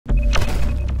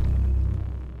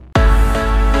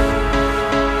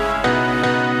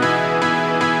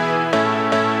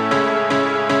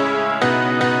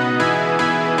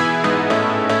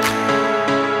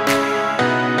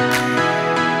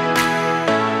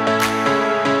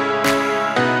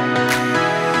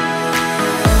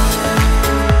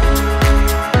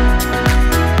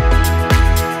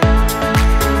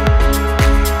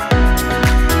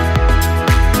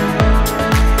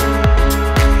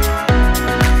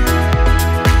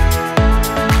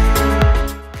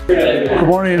Good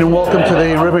morning and welcome to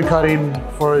the ribbon cutting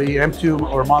for the M2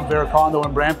 or MontVert condo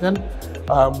in Brampton.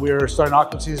 We're starting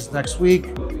occupancies next week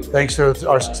thanks to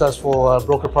our successful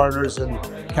broker partners and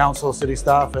council, city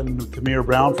staff, and to Mayor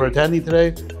Brown for attending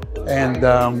today. And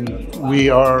we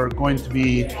are going to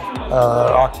be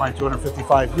occupying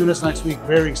 255 units next week.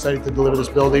 Very excited to deliver this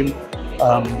building.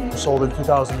 Sold in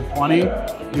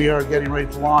 2020. We are getting ready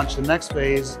to launch the next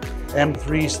phase,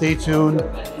 M3. Stay tuned,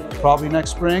 probably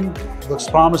next spring. Looks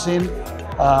promising.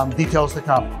 Details to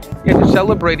come. Yeah, just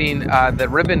celebrating the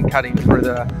ribbon cutting for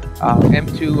the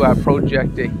M2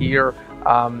 project here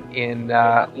in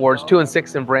wards 2 and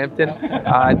 6 in Brampton.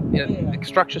 The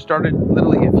construction started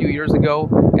literally a few years ago,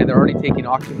 and they're already taking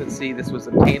occupancy. This was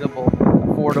obtainable,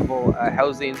 affordable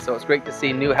housing, so it's great to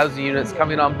see new housing units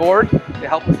coming on board to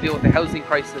help us deal with the housing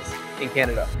crisis in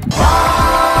Canada.